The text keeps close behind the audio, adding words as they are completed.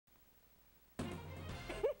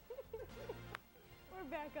we're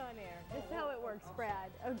back on air. This is how it works, Brad.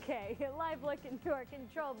 Okay, live look into our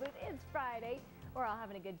control booth. It's Friday. We're all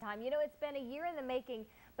having a good time. You know, it's been a year in the making,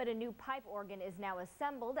 but a new pipe organ is now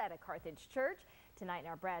assembled at a Carthage church. Tonight in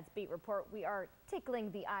our Brad's Beat Report, we are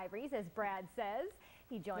tickling the ivories, as Brad says.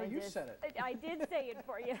 He joins us. You said it. I did say it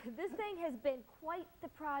for you. This thing has been quite the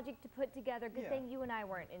project to put together. Good thing you and I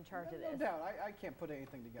weren't in charge of this. No doubt. I can't put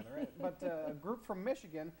anything together, right? But a group from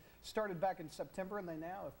Michigan started back in September, and they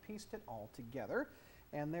now have pieced it all together.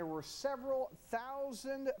 And there were several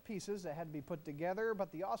thousand pieces that had to be put together,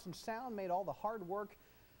 but the awesome sound made all the hard work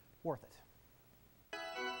worth it.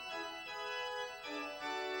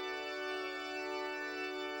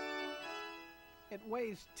 It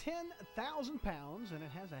weighs 10,000 pounds and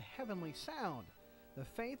it has a heavenly sound. The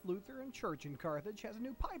Faith Lutheran Church in Carthage has a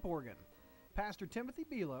new pipe organ. Pastor Timothy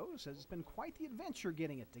Buelow says it's been quite the adventure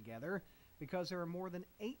getting it together because there are more than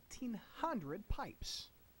 1,800 pipes.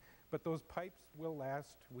 But those pipes will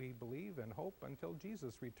last, we believe and hope, until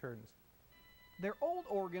Jesus returns. Their old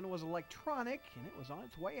organ was electronic and it was on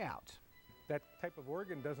its way out. That type of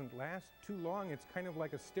organ doesn't last too long. It's kind of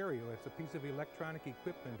like a stereo. It's a piece of electronic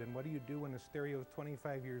equipment. And what do you do when a stereo is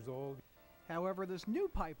 25 years old? However, this new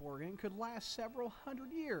pipe organ could last several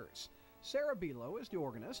hundred years. Sara is the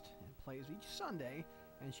organist and plays each Sunday,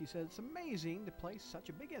 and she says it's amazing to play such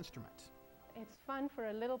a big instrument. It's fun for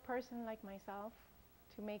a little person like myself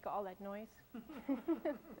to make all that noise.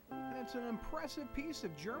 And it's an impressive piece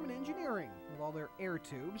of German engineering with all their air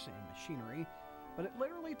tubes and machinery, but it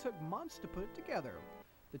literally took months to put it together.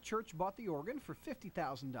 The church bought the organ for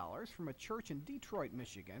 $50,000 from a church in Detroit,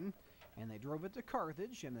 Michigan, and they drove it to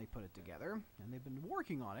Carthage and they put it together, and they've been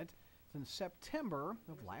working on it since September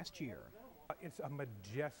of last year. It's a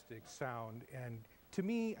majestic sound, and to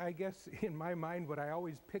me, I guess in my mind, what I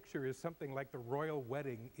always picture is something like the royal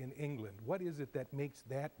wedding in England. What is it that makes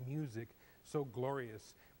that music so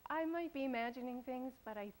glorious? I might be imagining things,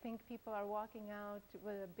 but I think people are walking out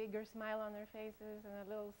with a bigger smile on their faces and a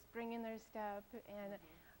little spring in their step, and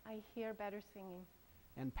I hear better singing.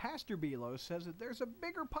 And Pastor Buelow says that there's a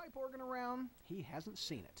bigger pipe organ around. He hasn't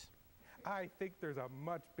seen it. I think there's a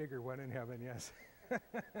much bigger one in heaven, yes.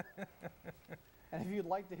 And if you'd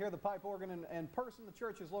like to hear the pipe organ in person, the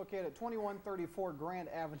church is located at 2134 Grand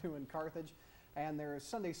Avenue in Carthage. And their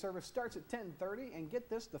Sunday service starts at 10:30. And get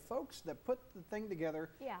this, the folks that put the thing together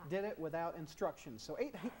did it without instructions. So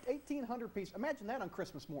 1,800 pieces. Imagine that on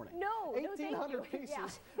Christmas morning. No, 1,800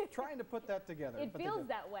 pieces trying to put that together. It feels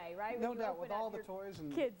that way, right? No doubt, with all the toys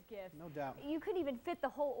and kids' gifts. No doubt. You couldn't even fit the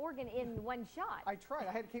whole organ in one shot. I tried.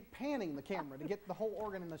 I had to keep panning the camera to get the whole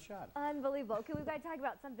organ in the shot. Unbelievable. Okay, we've got to talk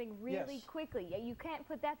about something really quickly. You can't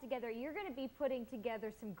put that together. You're going to be putting together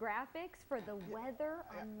some graphics for the weather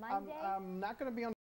on Monday. I'm not going to be on